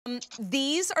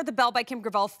These are the Belle by Kim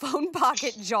Gravel phone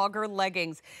pocket jogger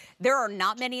leggings. There are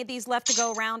not many of these left to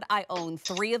go around. I own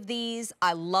 3 of these.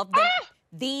 I love them.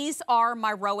 These are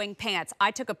my rowing pants.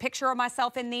 I took a picture of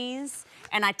myself in these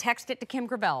and I texted it to Kim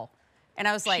Gravel. And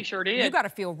I was like, She sure did. you got to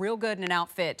feel real good in an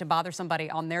outfit to bother somebody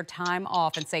on their time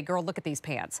off and say, girl, look at these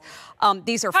pants.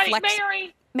 These are Hey, flex.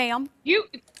 Mary. Ma'am?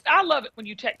 I love it when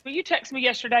you text me. You text me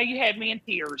yesterday, you had me in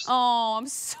tears. Oh, I'm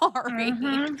sorry.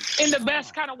 In the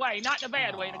best kind of way, not in a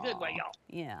bad way, in a good way, y'all.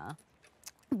 Yeah.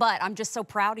 But I'm just so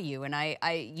proud of you, and you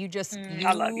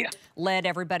I love you. led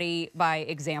everybody by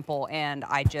example, and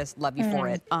I just love you for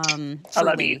it. I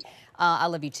love you. I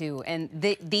love you too. And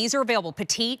these are available.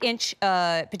 Petite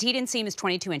inseam is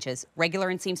 22 inches. Regular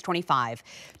inseam is 25.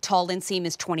 Tall inseam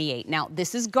is 28. Now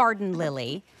this is Garden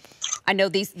Lily. I know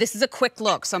this is a quick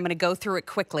look, so I'm going to go through it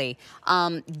quickly.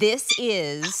 This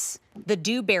is the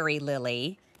Dewberry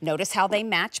Lily. Notice how they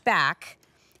match back.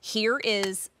 Here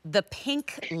is the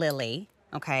Pink Lily.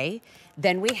 Okay,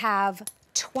 then we have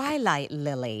Twilight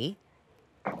Lily,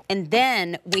 and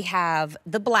then we have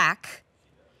the black,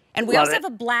 and we also have a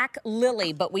black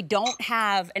lily, but we don't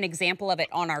have an example of it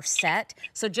on our set.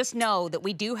 So just know that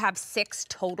we do have 6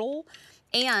 total,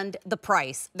 and the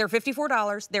price. They're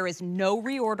 $54. There is no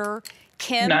reorder.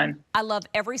 Kim, None. I love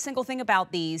every single thing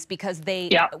about these because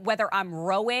whether I'm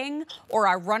rowing or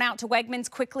I run out to Wegmans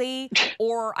quickly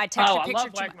or I text a picture I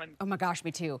love to Wegmans. oh my gosh,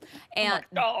 me too. And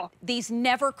Oh. these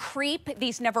never creep,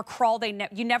 these never crawl,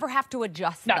 you never have to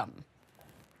adjust them.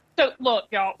 So look,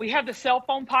 y'all, we have the cell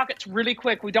phone pockets really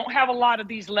quick. We don't have a lot of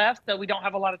these left, though we don't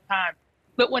have a lot of time.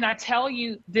 But when I tell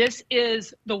you this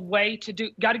is the way to do,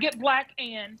 got to get black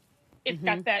and it's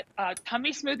got that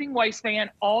tummy smoothing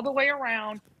waistband all the way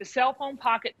around, the cell phone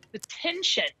pocket, the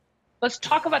tension. Let's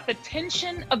talk about the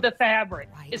tension of the fabric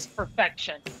is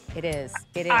perfection. It is.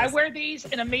 It is. I wear these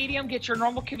in a medium, get your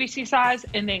normal QVC size,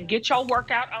 and then get your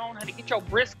workout on, honey, get your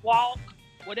brisk walk,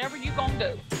 whatever you're going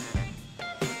to do.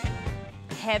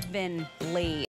 Heavenly.